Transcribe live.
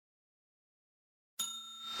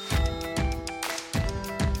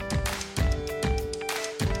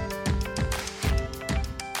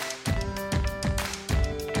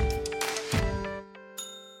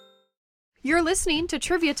You're listening to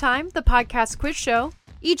Trivia Time, the podcast quiz show.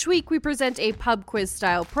 Each week we present a pub quiz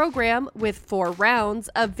style program with 4 rounds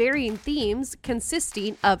of varying themes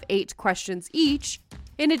consisting of 8 questions each,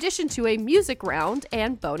 in addition to a music round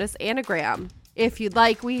and bonus anagram. If you'd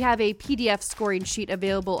like, we have a PDF scoring sheet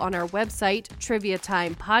available on our website,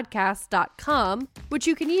 triviatimepodcast.com, which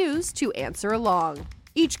you can use to answer along.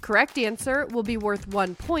 Each correct answer will be worth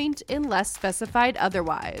 1 point unless specified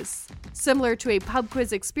otherwise. Similar to a pub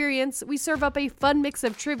quiz experience, we serve up a fun mix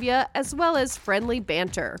of trivia as well as friendly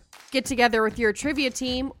banter. Get together with your trivia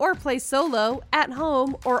team or play solo, at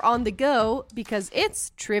home, or on the go because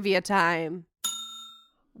it's trivia time.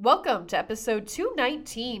 Welcome to episode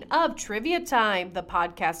 219 of Trivia Time, the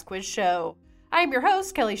podcast quiz show. I am your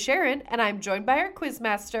host, Kelly Sharon, and I'm joined by our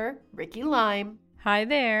quizmaster, Ricky Lime. Hi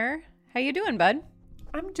there. How you doing, bud?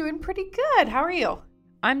 I'm doing pretty good. How are you?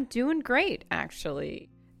 I'm doing great, actually.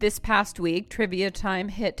 This past week, Trivia Time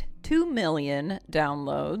hit 2 million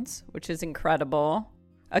downloads, which is incredible.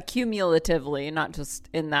 Accumulatively, not just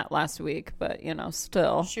in that last week, but,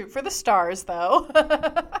 still. Shoot for the stars, though.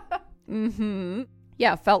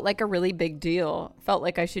 Yeah, felt like a really big deal. Felt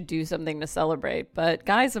like I should do something to celebrate. But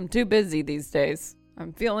guys, I'm too busy these days.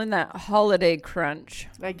 I'm feeling that holiday crunch.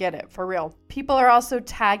 I get it, for real. People are also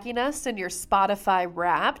tagging us in your Spotify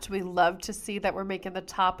Wrapped. We love to see that we're making the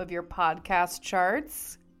top of your podcast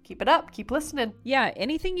charts. Keep it up. Keep listening. Yeah,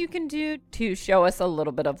 anything you can do to show us a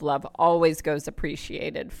little bit of love always goes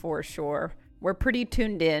appreciated, for sure. We're pretty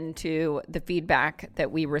tuned in to the feedback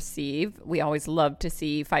that we receive. We always love to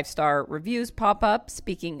see 5-star reviews pop up.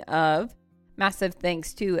 Speaking of, massive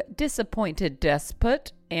thanks to Disappointed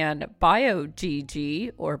Despot and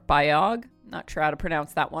BioGG or Biog. Not sure how to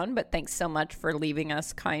pronounce that one, but thanks so much for leaving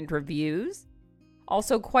us kind reviews.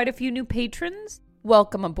 Also, quite a few new patrons.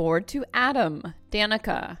 Welcome aboard to Adam,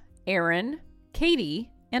 Danica, Aaron,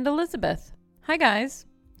 Katie, and Elizabeth. Hi, guys.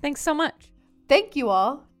 Thanks so much. Thank you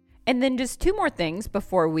all. And then just 2 more things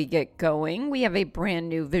before we get going. We have a brand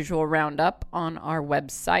new visual roundup on our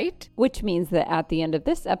website, which means that at the end of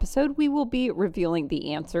this episode, we will be revealing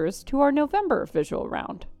the answers to our November visual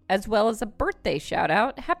round, as well as a birthday shout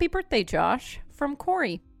out. Happy birthday, Josh, from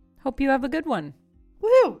Corey. Hope you have a good one.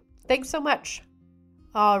 Woo! Thanks so much.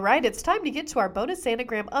 All right, it's time to get to our bonus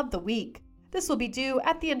anagram of the week. This will be due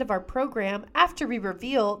at the end of our program after we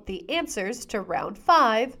reveal the answers to round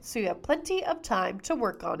 5, so you have plenty of time to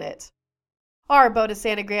work on it. Our bonus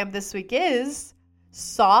anagram this week is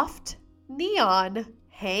Soft Neon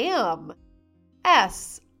Ham.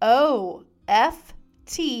 SOFTNEONHAM.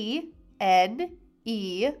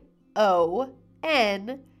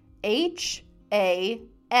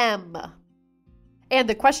 And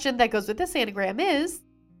the question that goes with this anagram is,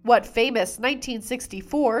 what famous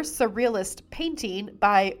 1964 surrealist painting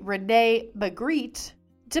by Rene Magritte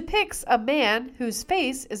depicts a man whose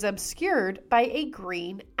face is obscured by a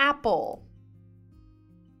green apple?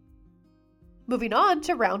 Moving on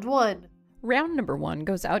to round 1. Round number 1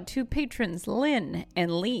 goes out to patrons Lynn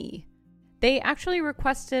and Lee. They actually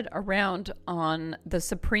requested a round on the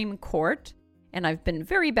Supreme Court, and I've been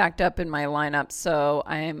very backed up in my lineup, so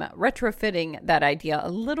I'm retrofitting that idea a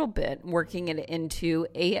little bit, working it into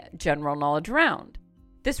a general knowledge round.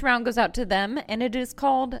 This round goes out to them, and it is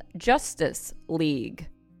called Justice League.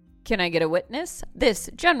 Can I get a witness? This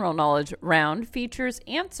general knowledge round features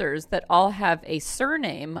answers that all have a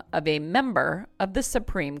surname of a member of the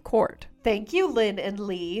Supreme Court. Thank you, Lynn and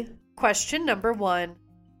Lee. Question number 1.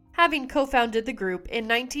 Having co-founded the group in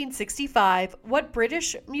 1965, what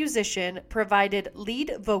British musician provided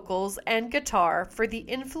lead vocals and guitar for the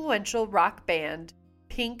influential rock band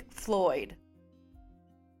Pink Floyd?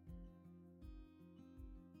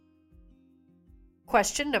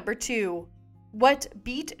 Question number 2. What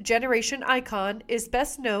Beat Generation icon is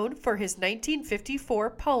best known for his 1954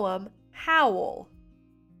 poem, Howl?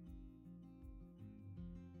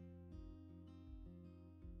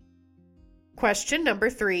 Question number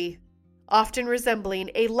 3. Often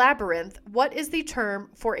resembling a labyrinth, what is the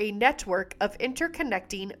term for a network of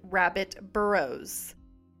interconnecting rabbit burrows?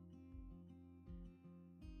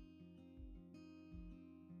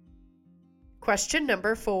 Question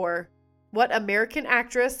number 4. What American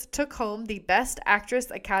actress took home the Best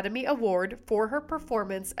Actress Academy Award for her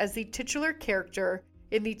performance as the titular character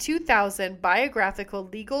in the 2000 biographical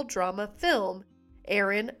legal drama film,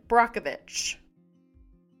 Erin Brockovich?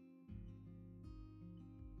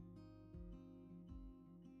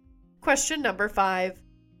 Question number 5.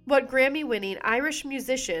 What Grammy-winning Irish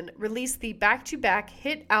musician released the back-to-back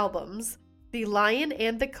hit albums, The Lion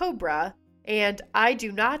and the Cobra, and I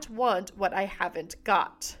Do Not Want What I Haven't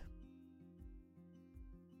Got?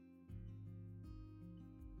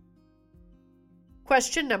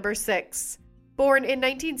 Question number 6. Born in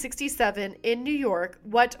 1967 in New York,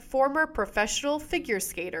 what former professional figure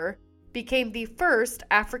skater became the first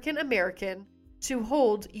African American to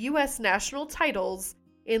hold U.S. national titles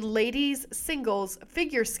in ladies singles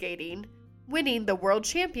figure skating, winning the World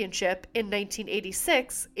Championship in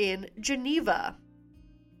 1986 in Geneva?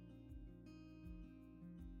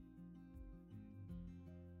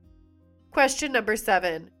 Question number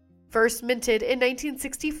 7. First minted in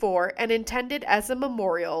 1964 and intended as a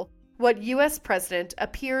memorial, what U.S. president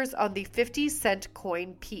appears on the 50-cent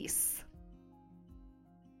coin piece?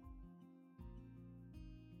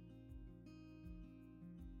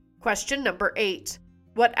 Question number 8.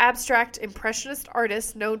 What abstract impressionist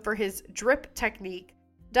artist known for his drip technique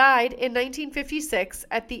died in 1956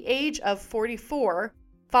 at the age of 44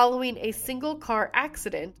 following a single-car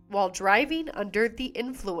accident while driving under the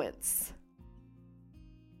influence?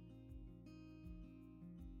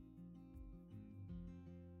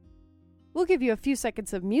 We'll give you a few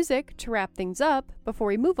seconds of music to wrap things up before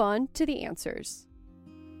we move on to the answers.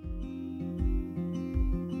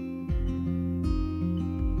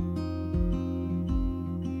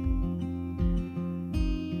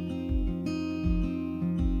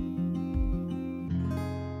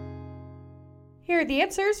 Here are the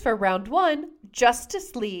answers for round 1,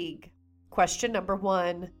 Justice League. Question number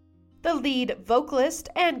 1. The lead vocalist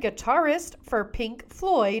and guitarist for Pink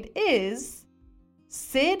Floyd is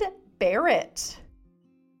Syd Barrett.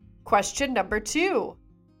 Question number 2.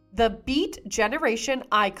 The Beat Generation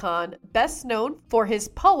icon best known for his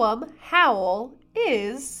poem Howl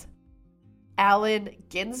is Allen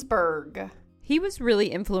Ginsberg. He was really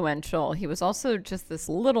influential. He was also just this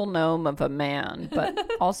little gnome of a man, but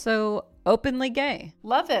also openly gay.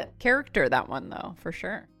 Love it. Character, that one, though, for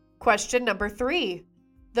sure. Question number 3.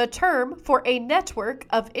 The term for a network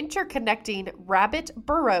of interconnecting rabbit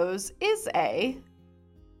burrows is a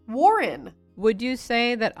warren. Would you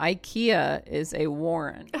say that IKEA is a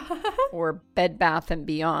warren or Bed Bath &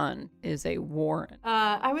 Beyond is a warren?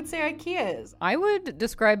 I would say IKEA is. I would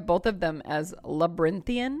describe both of them as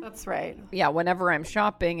labyrinthian. That's right. Yeah, whenever I'm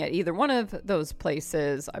shopping at either one of those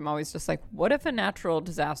places, I'm always just like, what if a natural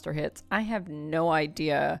disaster hits? I have no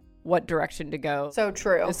idea what direction to go. So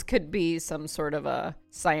true. This could be some sort of a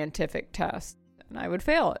scientific test, and I would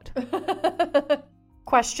fail it.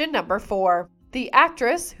 Question number 4. The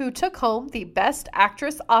actress who took home the Best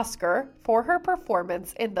Actress Oscar for her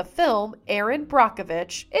performance in the film Erin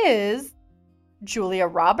Brockovich is Julia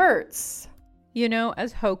Roberts. You know,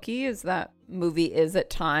 as hokey as that movie is at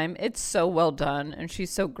time, it's so well done, and she's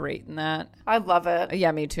so great in that. I love it.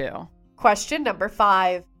 Yeah, me too. Question number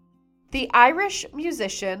 5. The Irish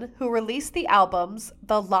musician who released the albums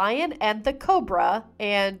The Lion and the Cobra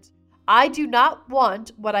and I Do Not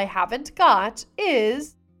Want What I Haven't Got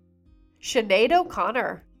is Sinead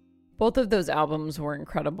O'Connor. Both of those albums were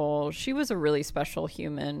incredible. She was a really special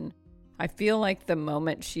human. I feel like the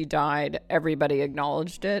moment she died, everybody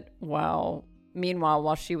acknowledged it. Meanwhile,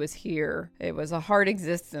 while she was here, it was a hard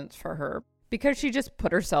existence for her because she just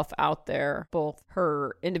put herself out there, both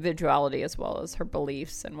her individuality as well as her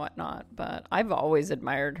beliefs and whatnot. But I've always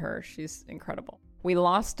admired her. She's incredible. We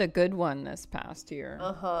lost a good one this past year.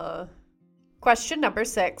 Question number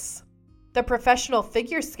 6. The professional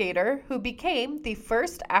figure skater who became the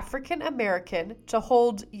first African American to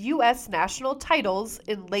hold U.S. national titles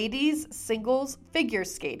in ladies singles figure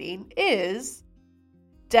skating is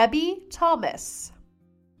Debbie Thomas.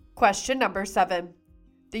 Question number 7.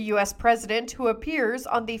 The U.S. president who appears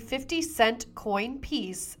on the 50-cent coin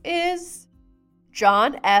piece is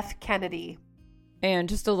John F. Kennedy. And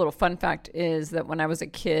just a little fun fact is that when I was a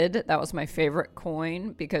kid, that was my favorite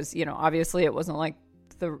coin because, obviously it wasn't like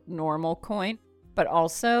the normal coin, but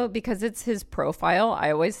also because it's his profile,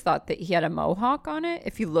 I always thought that he had a mohawk on it.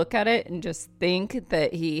 If you look at it and just think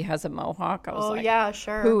that he has a mohawk, I was like, yeah,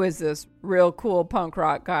 sure. Who is this real cool punk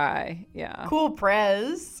rock guy? Yeah. Cool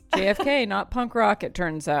prez. JFK, not punk rock, it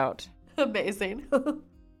turns out. Amazing.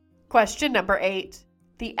 Question number 8.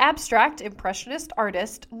 The abstract impressionist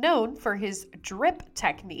artist known for his drip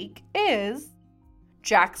technique is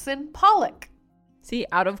Jackson Pollock. See,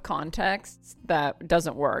 out of context, that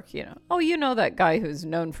doesn't work, Oh, that guy who's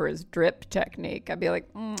known for his drip technique. I'd be like,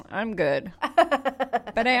 I'm good.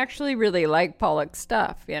 But I actually really like Pollock's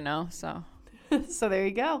stuff, so. So there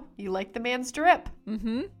you go. You like the man's drip.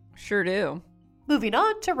 Mm-hmm. Sure do. Moving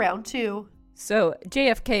on to round 2. So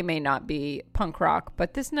JFK may not be punk rock,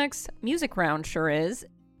 but this next music round sure is.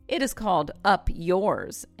 It is called Up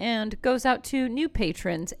Yours and goes out to new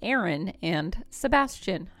patrons Aaron and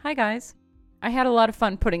Sebastian. Hi, guys. I had a lot of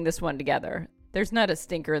fun putting this one together. There's not a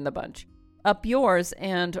stinker in the bunch. Up yours,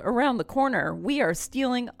 and around the corner, we are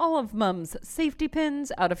stealing all of Mum's safety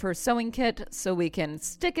pins out of her sewing kit so we can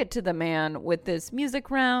stick it to the man with this music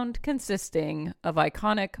round consisting of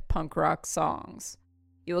iconic punk rock songs.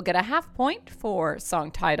 You will get a half point for song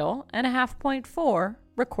title and a half point for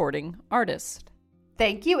recording artist.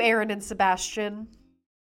 Thank you, Aaron and Sebastian.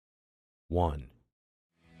 1.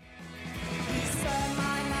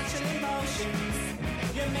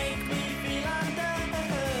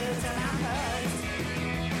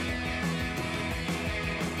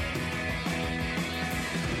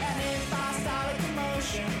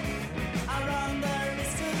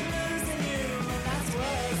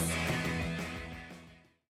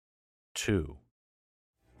 Two.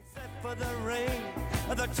 Except for the rain,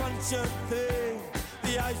 the crunch of thing,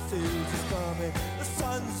 the ice is coming, the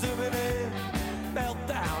sun's zooming in,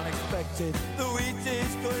 meltdown expected, the wheat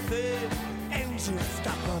is going thin, engines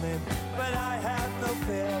stop running, but I have no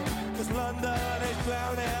fear, 'cause London is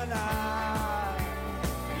drowning, I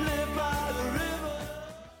live by the river.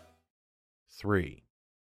 3.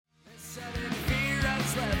 Sudden fear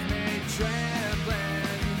has left me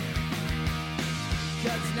trembling,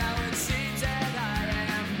 'cause now it seems that I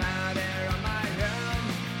am out here on my own,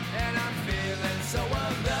 and I'm feeling so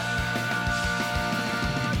alone.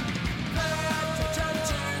 Learn to turn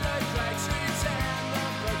to the great streets and the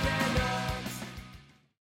broken homes.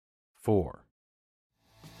 4.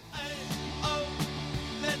 Hey, oh,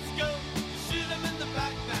 let's go, shoot them in the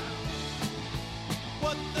back now.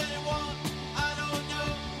 What they want, I don't know.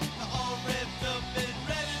 They're all revved up and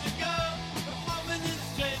ready to go. They're moving in a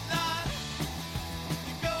straight line.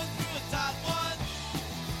 You're going through a tight one.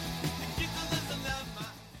 You keep the listen of my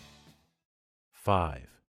 5.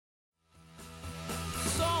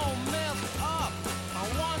 so messed up. I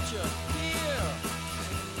want you here.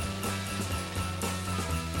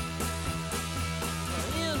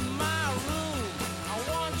 In my room. I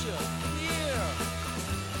want you here.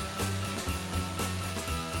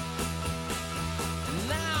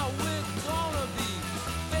 Now we're gonna be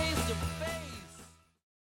face to face.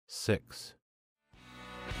 6.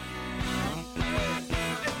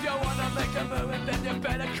 If you wanna make a move, then you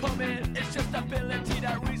better come in. It's just ability,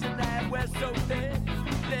 that reason that we're so thin.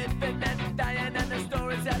 Living and dying, and the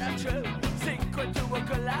stories that are true. Secret to a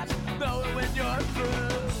collapse, knowing when you're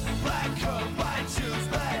through. Black coat, white shoes,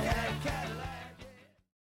 red hair, Cadillac.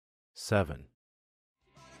 7.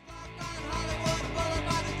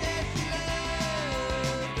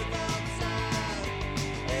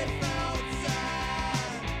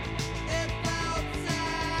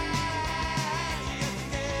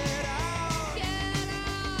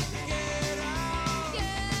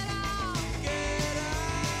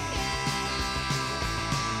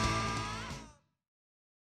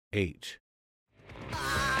 H. I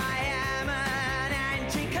am an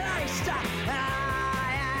anti-coaster.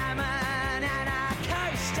 I am an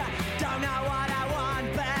anarchoaster. Don't know what I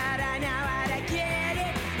want, but I know how to get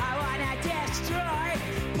it. I wanna destroy,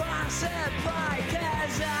 possibly,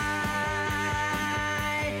 'cause I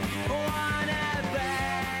wanna be.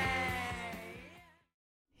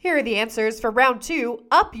 Here are the answers for round 2,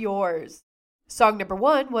 Up Yours. Song number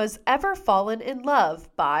 1 was Ever Fallen in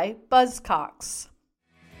Love by Buzzcocks.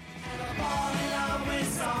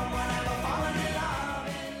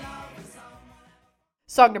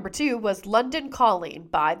 Song number 2 was London Calling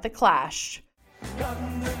by The Clash.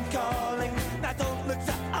 London calling, now don't look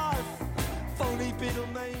to us. Phony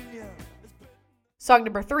Beatlemania. Song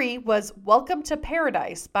number 3 was Welcome to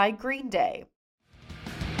Paradise by Green Day.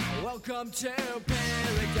 Welcome to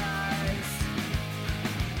paradise.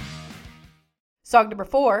 Song number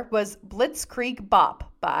 4 was Blitzkrieg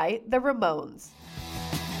Bop by The Ramones.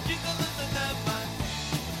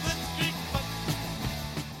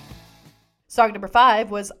 Song number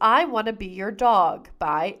 5 was I Wanna Be Your Dog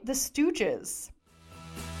by The Stooges.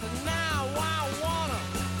 Now I wanna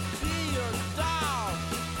be your dog.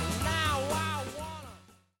 Now I wanna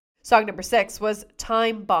Song number 6 was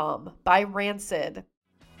Time Bomb by Rancid.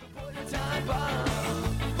 put a time bomb.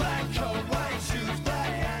 Black coat, white shoes,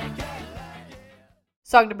 black hat, Cadillac.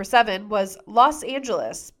 Song number 7 was Los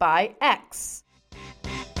Angeles by X.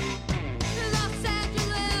 Los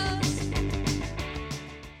Angeles.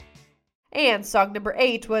 And song number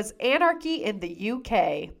 8 was Anarchy in the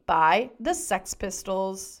UK by the Sex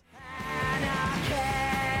Pistols.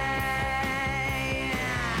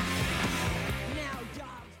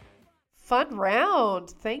 Fun round.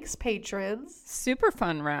 Thanks, patrons. Super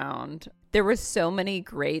fun round. There were so many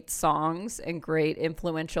great songs and great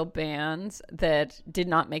influential bands that did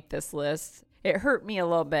not make this list. It hurt me a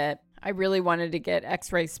little bit. I really wanted to get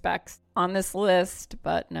X-Ray Specs on this list,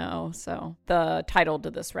 but no. So the title to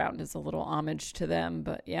this round is a little homage to them.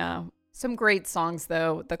 But yeah, some great songs,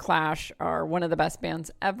 though. The Clash are one of the best bands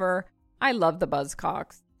ever. I love the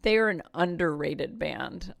Buzzcocks. They are an underrated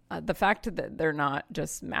band. The fact that they're not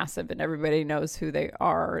just massive and everybody knows who they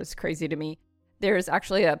are is crazy to me. There's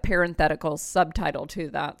actually a parenthetical subtitle to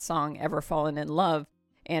that song, Ever Fallen in Love,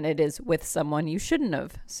 and it is With Someone You Shouldn't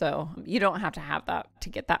Have. So you don't have to have that to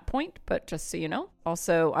get that point, but just so you know.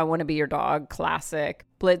 Also, I Want to Be Your Dog, classic,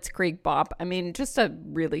 Blitzkrieg Bop. I mean, just a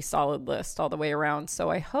really solid list all the way around. So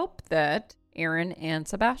I hope that Aaron and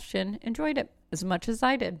Sebastian enjoyed it as much as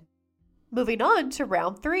I did. Moving on to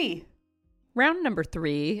round 3. Round number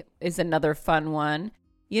 3 is another fun one.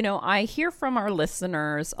 You know, I hear from our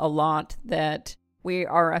listeners a lot that we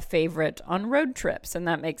are a favorite on road trips, and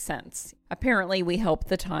that makes sense. Apparently, we help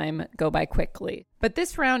the time go by quickly. But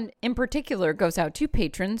this round in particular goes out to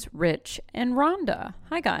patrons Rich and Rhonda.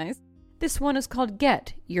 Hi, guys. This one is called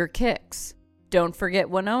Get Your Kicks. Don't forget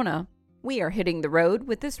Winona. We are hitting the road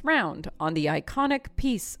with this round on the iconic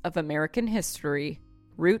piece of American history,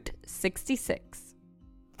 Route 66.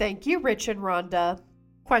 Thank you, Rich and Rhonda.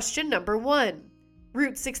 Question number 1.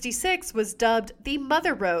 Route 66 was dubbed the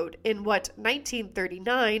Mother Road in what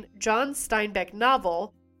 1939 John Steinbeck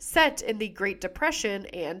novel set in the Great Depression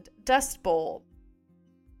and Dust Bowl?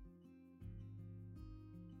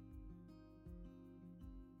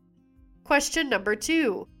 Question number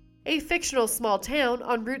 2. A fictional small town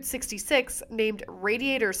on Route 66 named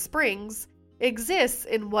Radiator Springs exists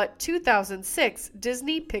in what 2006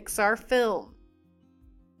 Disney Pixar film?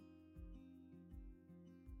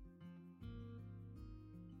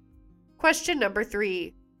 Question number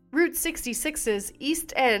 3. Route 66's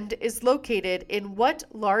East End is located in what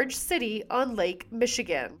large city on Lake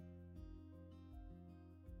Michigan?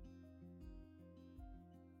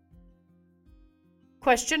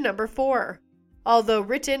 Question number 4. Although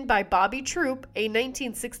written by Bobby Troup, a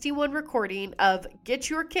 1961 recording of Get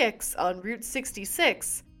Your Kicks on Route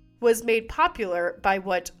 66 was made popular by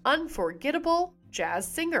what unforgettable jazz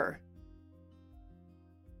singer?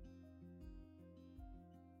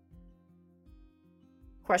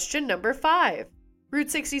 Question number 5. Route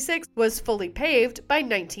 66 was fully paved by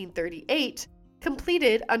 1938,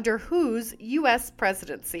 completed under whose U.S.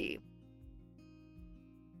 presidency?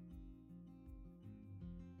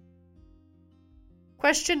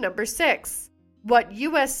 Question number 6. What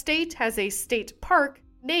U.S. state has a state park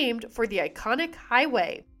named for the iconic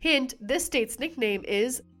highway? Hint, this state's nickname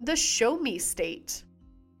is the Show Me State.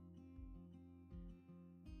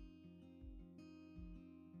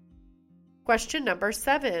 Question number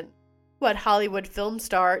 7. What Hollywood film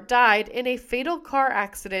star died in a fatal car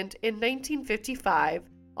accident in 1955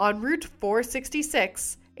 on Route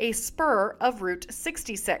 466, a spur of Route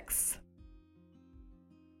 66?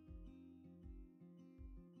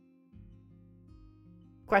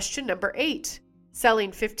 Question number 8.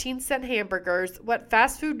 Selling 15-cent hamburgers, what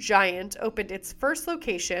fast food giant opened its first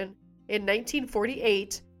location in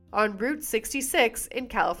 1948 on Route 66 in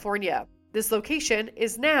California? This location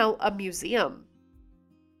is now a museum.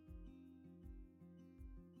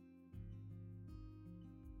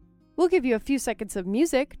 We'll give you a few seconds of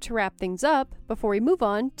music to wrap things up before we move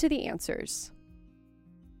on to the answers.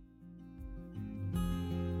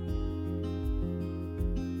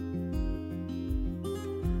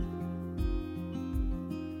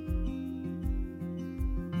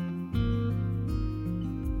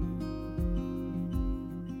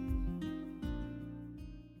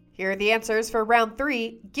 Here are the answers for round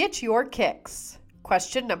 3. Get your kicks.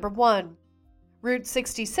 Question number 1. Route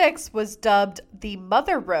 66 was dubbed the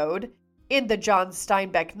Mother Road in the John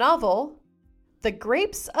Steinbeck novel, The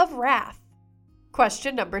Grapes of Wrath.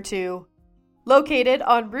 Question number 2. Located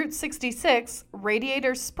on Route 66,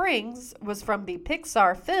 Radiator Springs was from the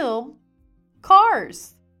Pixar film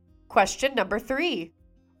Cars. Question number 3.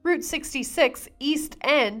 Route 66 East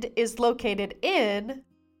End is located in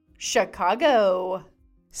Chicago.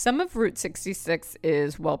 Some of Route 66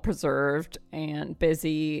 is well preserved and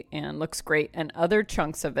busy and looks great, and other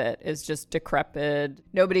chunks of it is just decrepit.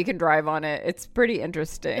 Nobody can drive on it. It's pretty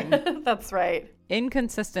interesting. That's right.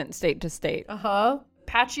 Inconsistent state to state.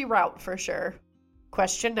 Patchy route for sure.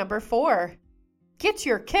 Question number 4. Get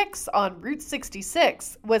Your Kicks on Route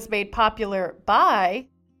 66 was made popular by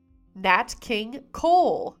Nat King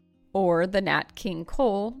Cole. Or the Nat King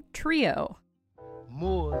Cole Trio.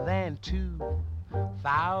 More than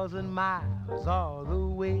 2,000 miles all the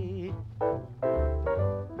way.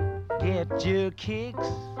 Get your kicks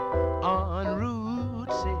on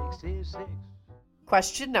Route 66.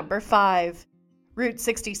 Question number 5. Route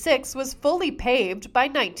 66 was fully paved by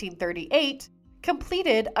 1938,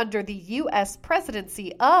 completed under the U.S.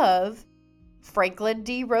 presidency of Franklin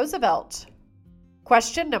D. Roosevelt.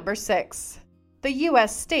 Question number 6. The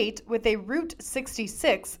U.S. state with a Route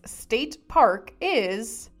 66 state park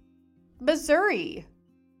is Missouri.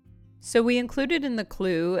 So we included in the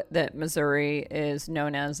clue that Missouri is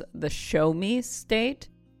known as the Show Me State,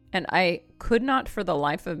 and I could not for the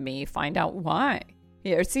life of me find out why.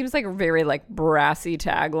 Yeah, it seems like a very brassy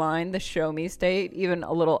tagline, the Show Me State, even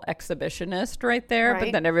a little exhibitionist right there. Right.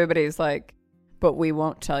 But then everybody's like, but we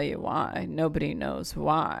won't tell you why. Nobody knows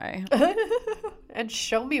why. And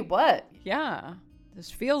show me what? Yeah, this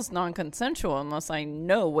feels non-consensual unless I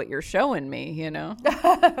know what you're showing me, you know?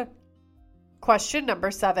 Question number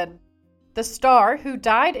 7. The star who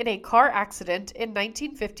died in a car accident in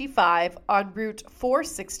 1955 on Route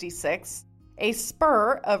 466, a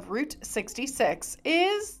spur of Route 66,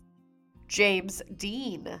 is James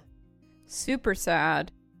Dean. Super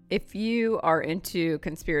sad. If you are into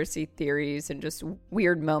conspiracy theories and just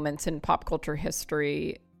weird moments in pop culture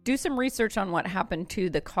history, do some research on what happened to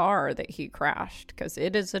the car that he crashed, because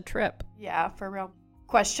it is a trip. Yeah, for real.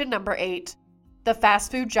 Question number 8. The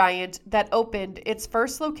fast food giant that opened its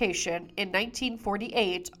first location in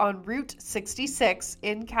 1948 on Route 66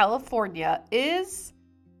 in California is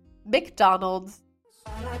McDonald's.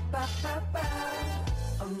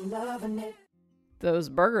 Those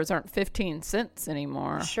burgers aren't 15 cents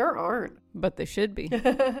anymore, Sure aren't. but they should be.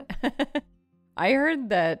 I heard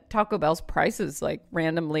that Taco Bell's prices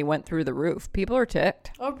randomly went through the roof. People are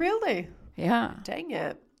ticked. Oh, really? Yeah. Dang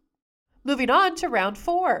it. Moving on to round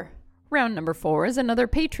 4. Round number 4 is another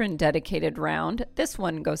patron dedicated round. This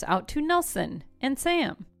one goes out to Nelson and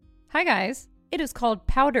Sam. Hi guys. It is called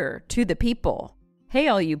Powder to the People. Hey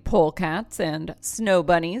all you polecats and snow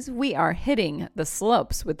bunnies, we are hitting the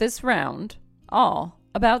slopes with this round, all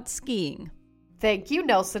about skiing. Thank you,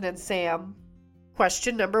 Nelson and Sam.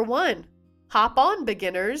 Question number 1. Hop on,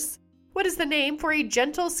 beginners. What is the name for a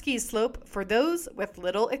gentle ski slope for those with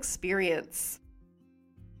little experience?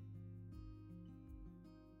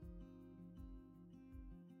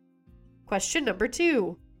 Question number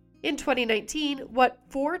 2. In 2019, what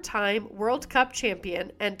 4-time World Cup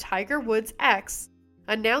champion and Tiger Woods' ex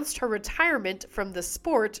announced her retirement from the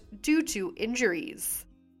sport due to injuries?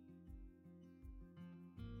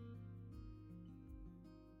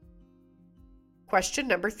 Question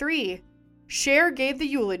number 3. Cher gave the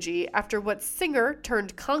eulogy after what singer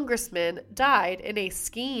turned congressman died in a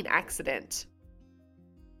skiing accident?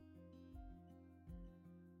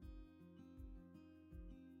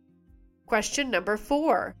 Question number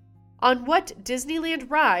 4. On what Disneyland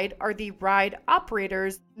ride are the ride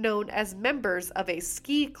operators known as members of a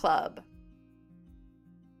ski club?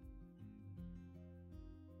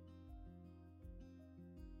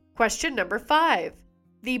 Question number 5.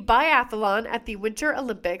 The biathlon at the Winter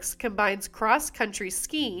Olympics combines cross-country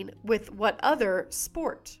skiing with what other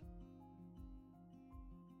sport?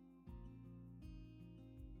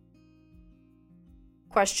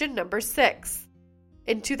 Question number 6.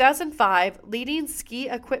 In 2005, leading ski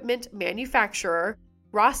equipment manufacturer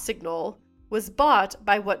Rossignol was bought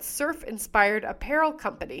by what surf-inspired apparel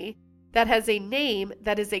company that has a name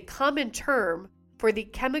that is a common term for the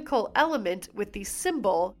chemical element with the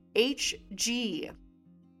symbol Hg?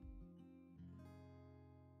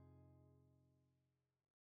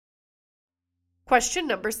 Question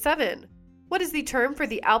number 7. What is the term for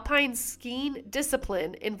the alpine skiing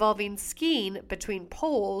discipline involving skiing between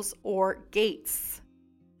poles or gates?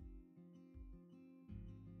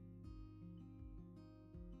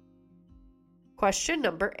 Question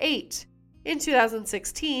number 8. In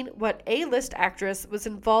 2016, what A-list actress was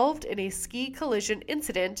involved in a ski collision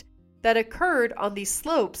incident that occurred on the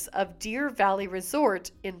slopes of Deer Valley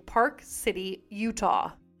Resort in Park City,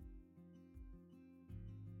 Utah?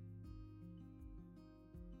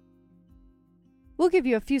 We'll give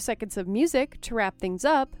you a few seconds of music to wrap things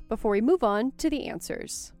up before we move on to the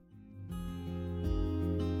answers.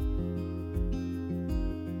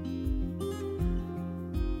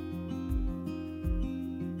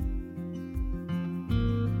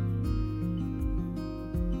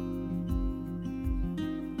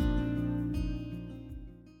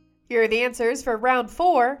 Here are the answers for round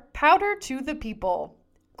 4, Powder to the People.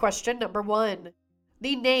 Question number 1.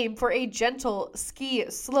 The name for a gentle ski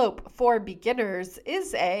slope for beginners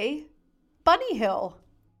is a bunny hill.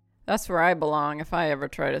 That's where I belong if I ever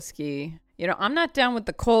try to ski. You know, I'm not down with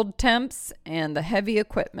the cold temps and the heavy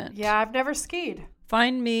equipment. Yeah, I've never skied.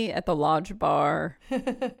 Find me at the Lodge Bar.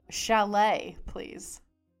 Chalet, please.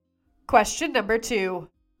 Question number 2.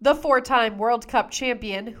 The 4-time World Cup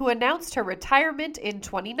champion who announced her retirement in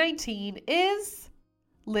 2019 is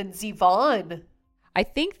Lindsey Vonn. I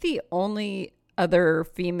think the only other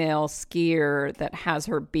female skier that has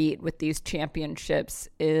her beat with these championships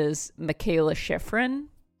is Michaela Schifrin.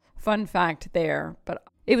 Fun fact there. But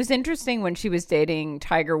it was interesting when she was dating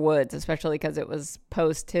Tiger Woods, especially because it was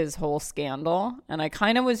post his whole scandal. And I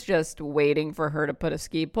kind of was just waiting for her to put a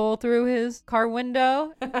ski pole through his car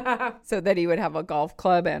window so that he would have a golf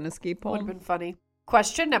club and a ski pole. Would have been funny.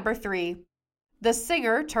 Question number 3. The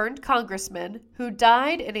singer turned congressman who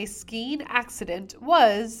died in a skiing accident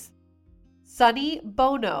was Sonny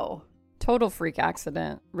Bono. Total freak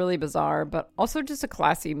accident. Really bizarre, but also just a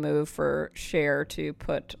classy move for Cher to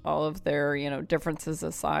put all of their, differences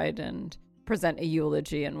aside and present a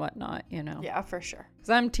eulogy and whatnot, Yeah, for sure.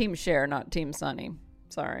 Because I'm Team Cher, not Team Sonny.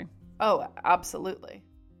 Sorry. Oh, absolutely.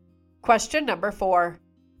 Question number 4.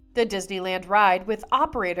 The Disneyland ride with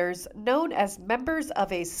operators known as members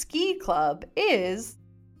of a ski club is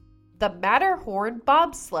the Matterhorn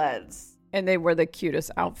bobsleds. And they wear the cutest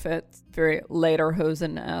outfits, very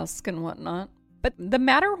Lederhosen-esque and whatnot. But the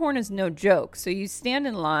Matterhorn is no joke. So you stand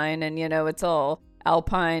in line and, it's all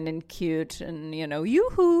alpine and cute and,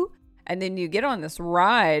 yoo-hoo. And then you get on this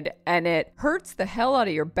ride and it hurts the hell out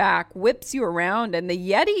of your back, whips you around, and the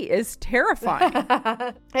Yeti is terrifying.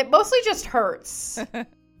 It mostly just hurts.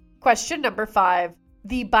 Question number 5.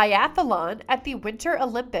 The biathlon at the Winter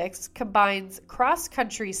Olympics combines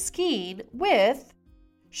cross-country skiing with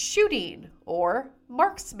shooting or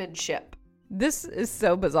marksmanship. This is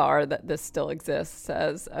so bizarre that this still exists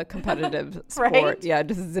as a competitive sport. Right? Yeah,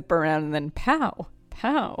 just zip around and then pow,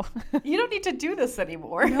 pow. You don't need to do this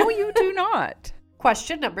anymore. No, you do not.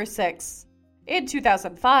 Question number 6. In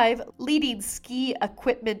 2005, leading ski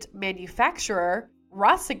equipment manufacturer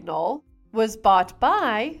Rossignol was bought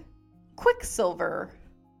by Quicksilver.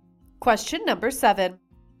 Question number 7.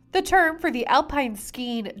 The term for the alpine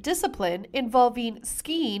skiing discipline involving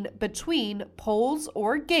skiing between poles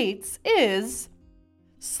or gates is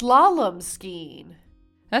slalom skiing.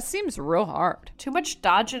 That seems real hard. Too much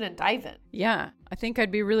dodging and diving. Yeah, I think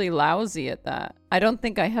I'd be really lousy at that. I don't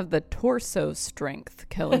think I have the torso strength,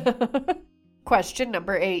 Kelly. Question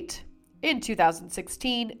number 8. In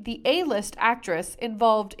 2016, the A-list actress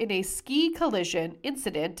involved in a ski collision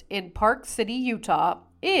incident in Park City, Utah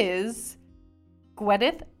is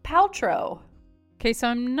Gwyneth Paltrow. Okay, so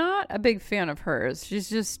I'm not a big fan of hers. She's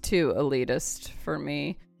just too elitist for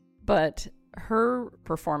me. But her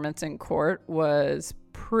performance in court was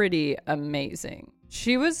pretty amazing.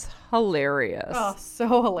 She was hilarious. Oh, so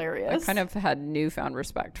hilarious. I kind of had newfound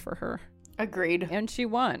respect for her. Agreed. And she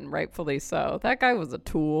won, rightfully so. That guy was a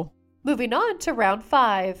tool. Moving on to round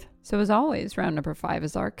 5. So as always, round number 5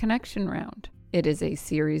 is our connection round. It is a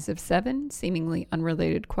series of 7 seemingly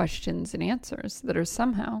unrelated questions and answers that are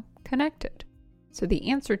somehow connected. So the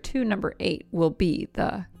answer to number 8 will be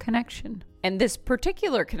the connection. And this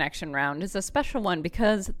particular connection round is a special one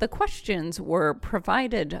because the questions were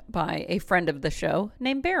provided by a friend of the show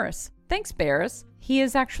named Barris. Thanks, Barris. He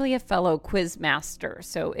is actually a fellow quiz master,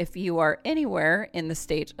 so if you are anywhere in the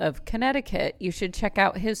state of Connecticut, you should check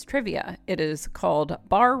out his trivia. It is called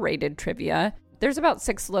Bar Rated Trivia. There's about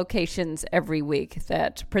 6 locations every week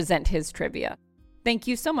that present his trivia. Thank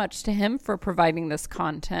you so much to him for providing this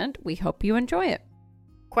content. We hope you enjoy it.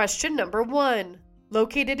 Question number 1.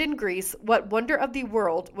 Located in Greece, what wonder of the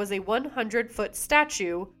world was a 100-foot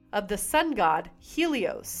statue of the sun god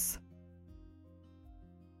Helios?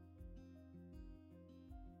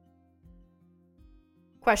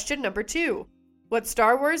 Question number 2. What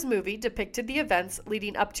Star Wars movie depicted the events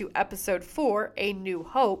leading up to Episode 4, A New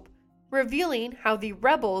Hope, revealing how the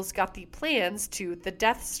rebels got the plans to the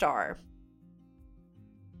Death Star?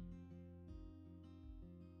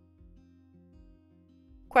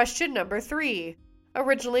 Question number 3.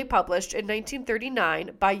 Originally published in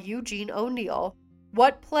 1939 by Eugene O'Neill,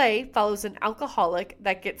 what play follows an alcoholic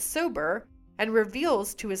that gets sober and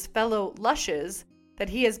reveals to his fellow lushes that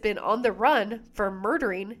he has been on the run for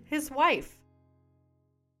murdering his wife?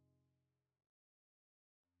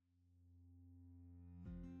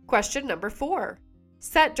 Question number 4.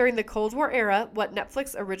 Set during the Cold War era, what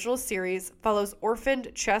Netflix original series follows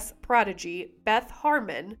orphaned chess prodigy Beth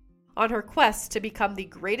Harmon on her quest to become the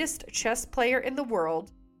greatest chess player in the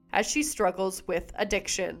world as she struggles with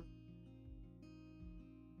addiction?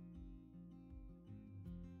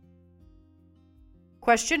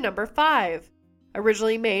 Question number 5.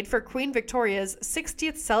 Originally made for Queen Victoria's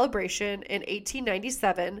 60th celebration in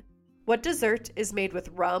 1897, what dessert is made with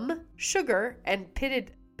rum, sugar, and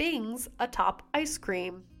pitted Bings atop ice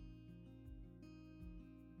cream?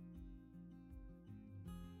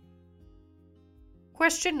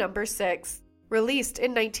 Question number 6. Released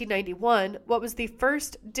in 1991, what was the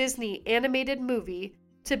first Disney animated movie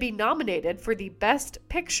to be nominated for the Best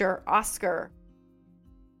Picture Oscar?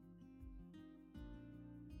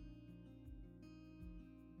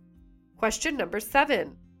 Question number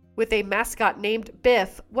 7. With a mascot named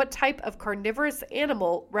Biff, what type of carnivorous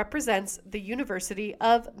animal represents the University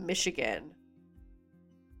of Michigan?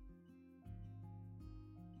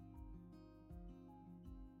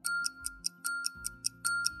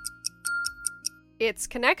 It's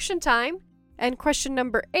connection time, and question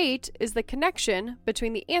number 8 is the connection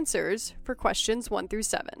between the answers for questions 1 through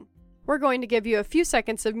 7. We're going to give you a few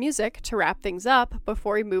seconds of music to wrap things up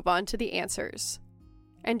before we move on to the answers.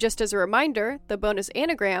 And just as a reminder, the bonus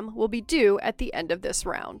anagram will be due at the end of this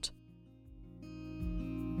round.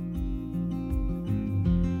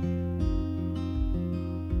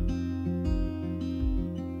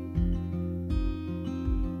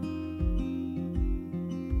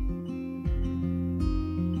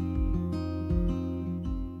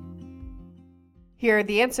 Here are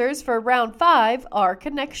the answers for round 5, our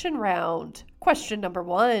connection round. Question number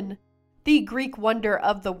 1. The Greek wonder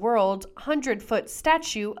of the world 100-foot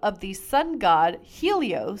statue of the sun god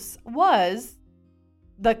Helios was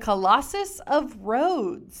the Colossus of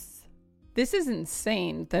Rhodes. This is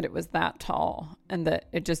insane that it was that tall and that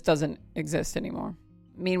it just doesn't exist anymore.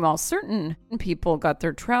 Meanwhile, certain people got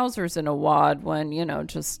their trousers in a wad when,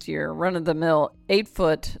 just your run-of-the-mill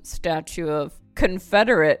 8-foot statue of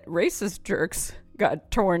Confederate racist jerks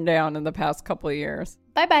got torn down in the past couple of years.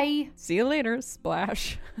 Bye-bye. See you later,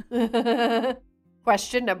 Splash.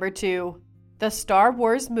 Question number 2. The Star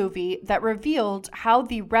Wars movie that revealed how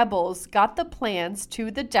the rebels got the plans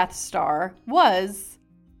to the Death Star was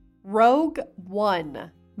Rogue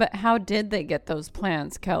One. But how did they get those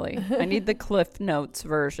plans, Kelly? I need the Cliff Notes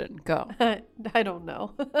version. Go. I don't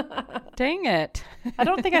know. Dang it. I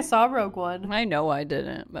don't think I saw Rogue One. I know I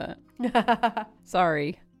didn't, but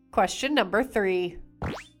sorry. Question number 3.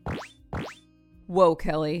 Whoa,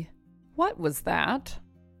 Kelly. What was that?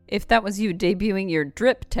 If that was you debuting your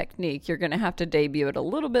drip technique, you're going to have to debut it a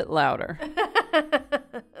little bit louder.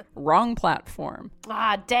 Wrong platform.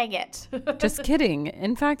 Ah, dang it. Just kidding.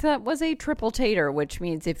 In fact, that was a triple tater, which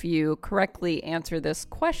means if you correctly answer this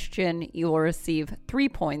question, you will receive 3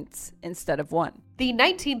 points instead of 1. The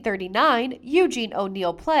 1939 Eugene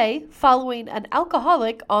O'Neill play, following an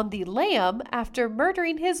alcoholic on the lam after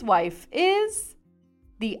murdering his wife, is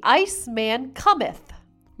The Iceman Cometh.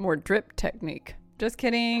 More drip technique. Just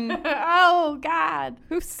kidding. Oh, God.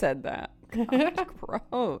 Who said that? God,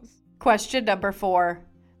 gross. Question number 4.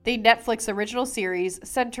 The Netflix original series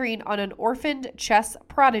centering on an orphaned chess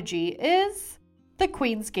prodigy is The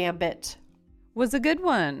Queen's Gambit. Was a good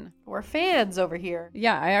one. We're fans over here.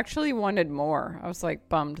 Yeah, I actually wanted more. I was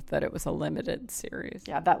bummed that it was a limited series.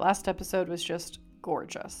 Yeah, that last episode was just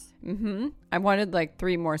gorgeous. Mm-hmm. I wanted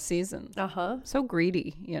 3 more seasons. Uh-huh. So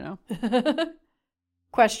greedy,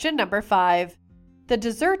 Question number 5. The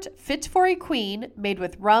dessert fit for a queen made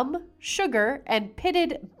with rum, sugar, and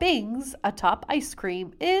pitted Bings atop ice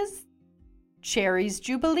cream is Cherry's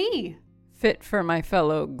Jubilee. Fit for my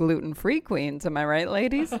fellow gluten-free queens, am I right,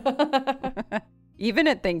 ladies? Even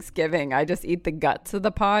at Thanksgiving, I just eat the guts of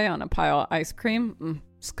the pie on a pile of ice cream.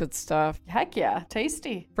 It's good stuff. Heck yeah,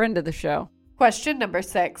 tasty. Friend of the show. Question number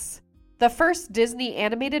 6. The first Disney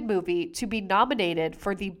animated movie to be nominated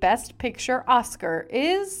for the Best Picture Oscar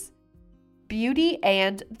is Beauty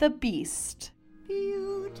and the Beast.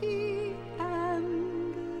 Beauty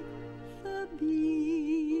and the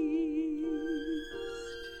Beast.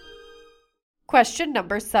 Question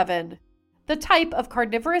number 7. The type of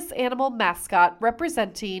carnivorous animal mascot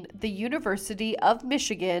representing the University of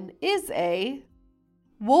Michigan is a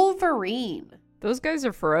Wolverine. Those guys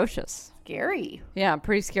are ferocious. Scary. Yeah,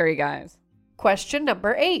 pretty scary guys. Question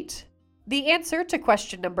number 8. The answer to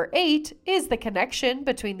question number 8 is the connection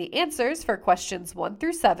between the answers for questions 1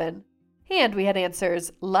 through 7. And we had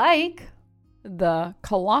answers like The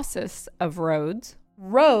Colossus of Rhodes,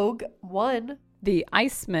 Rogue One, The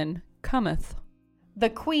Iceman Cometh,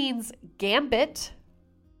 The Queen's Gambit,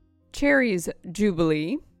 Cherry's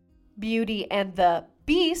Jubilee, Beauty and the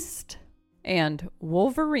Beast, and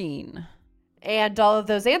Wolverine. And all of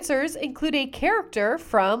those answers include a character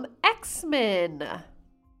from X-Men.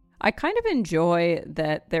 I kind of enjoy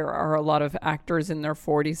that there are a lot of actors in their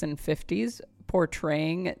 40s and 50s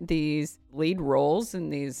portraying these lead roles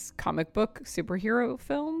in these comic book superhero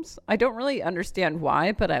films. I don't really understand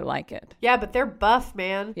why, but I like it. Yeah, but they're buff,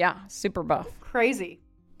 man. Yeah, super buff. Crazy.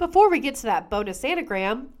 Before we get to that bonus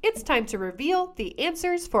anagram, it's time to reveal the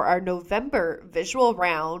answers for our November visual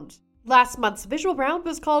round. Last month's visual round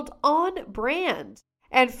was called On Brand,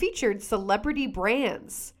 and featured celebrity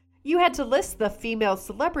brands. You had to list the female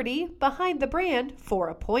celebrity behind the brand for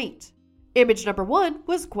a point. Image number 1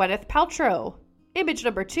 was Gwyneth Paltrow. Image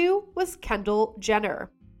number 2 was Kendall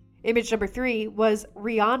Jenner. Image number 3 was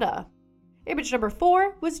Rihanna. Image number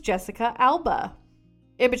 4 was Jessica Alba.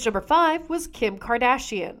 Image number 5 was Kim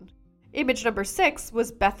Kardashian. Image number 6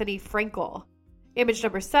 was Bethany Frankel. Image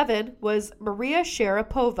number 7 was Maria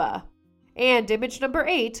Sharapova. And image number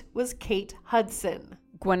 8 was Kate Hudson.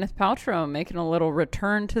 Gwyneth Paltrow making a little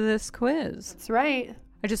return to this quiz. That's right.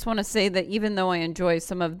 I just want to say that even though I enjoy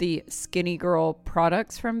some of the Skinny Girl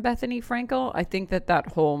products from Bethany Frankel, I think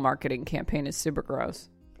that whole marketing campaign is super gross.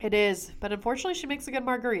 It is, but unfortunately she makes a good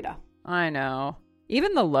margarita. I know.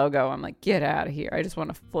 Even the logo, I'm like, get out of here. I just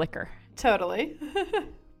want to flicker. Totally.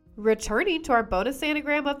 Returning to our bonus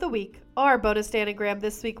anagram of the week, our bonus anagram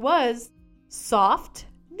this week was soft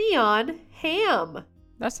neon ham.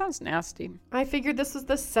 That sounds nasty. I figured this was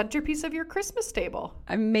the centerpiece of your Christmas table.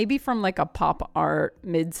 Maybe from like a pop art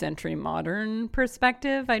mid-century modern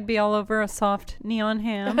perspective, I'd be all over a soft neon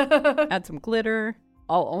ham. Add some glitter.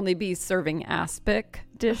 I'll only be serving aspic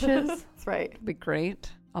dishes. That's right. It'd be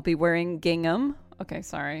great. I'll be wearing gingham. Okay,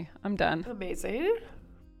 sorry. I'm done. Amazing.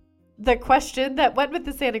 The question that went with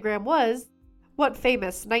this anagram was, what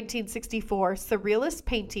famous 1964 surrealist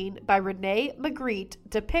painting by Rene Magritte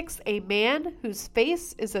depicts a man whose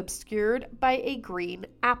face is obscured by a green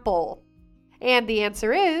apple? And the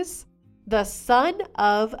answer is The Son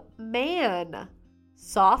of Man.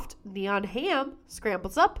 Soft neon ham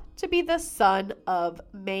scrambles up to be the Son of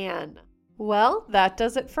Man. Well, that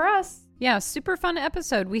does it for us. Yeah, super fun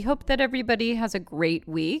episode. We hope that everybody has a great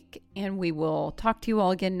week, and we will talk to you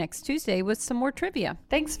all again next Tuesday with some more trivia.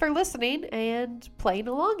 Thanks for listening and playing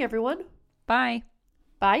along, everyone. Bye.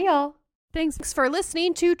 Bye, y'all. Thanks for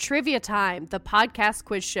listening to Trivia Time, the podcast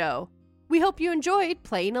quiz show. We hope you enjoyed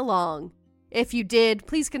playing along. If you did,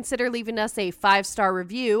 please consider leaving us a 5-star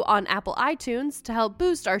review on Apple iTunes to help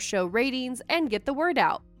boost our show ratings and get the word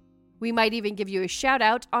out. We might even give you a shout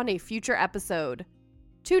out on a future episode.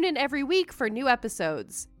 Tune in every week for new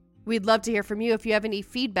episodes. We'd love to hear from you if you have any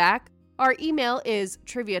feedback. Our email is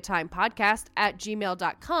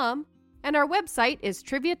triviatimepodcast@gmail.com, and our website is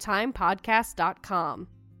triviatimepodcast.com.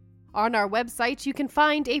 On our website, you can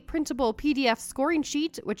find a printable PDF scoring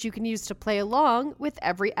sheet, which you can use to play along with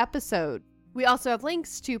every episode. We also have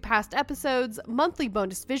links to past episodes, monthly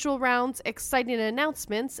bonus visual rounds, exciting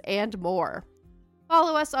announcements, and more.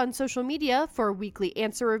 Follow us on social media for weekly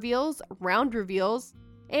answer reveals, round reveals,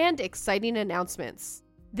 and exciting announcements.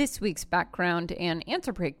 This week's background and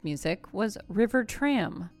answer break music was River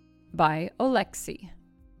Tram by Olexi.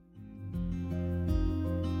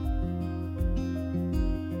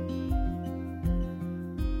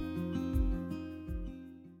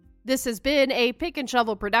 This has been a Pick and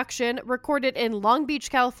Shovel production recorded in Long Beach,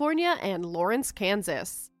 California and Lawrence,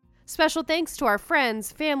 Kansas. Special thanks to our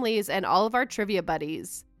friends, families, and all of our trivia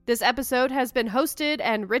buddies. This episode has been hosted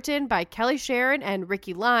and written by Kelly Sharon and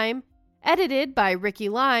Ricky Lime, edited by Ricky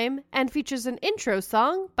Lime, and features an intro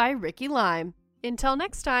song by Ricky Lime. Until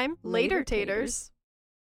next time, Later, taters.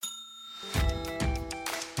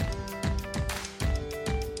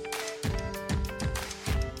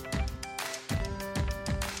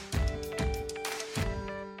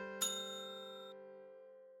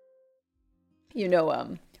 You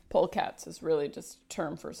know, polecats is really just a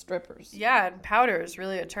term for strippers. Yeah, and powder is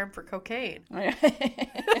really a term for cocaine. Yeah.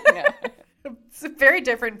 It's very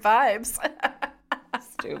different vibes.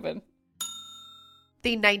 Stupid.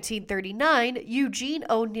 The 1939 Eugene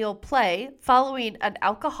O'Neill play following an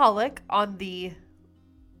alcoholic on the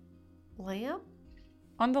lamb?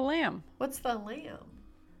 On the lamb. What's the lamb?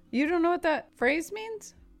 You don't know what that phrase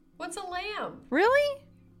means? What's a lamb? Really?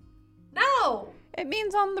 No! It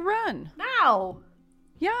means on the run. No!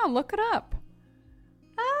 Yeah, look it up.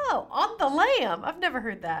 Oh, on the lamb. I've never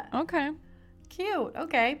heard that. Okay. Cute.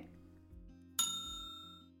 Okay.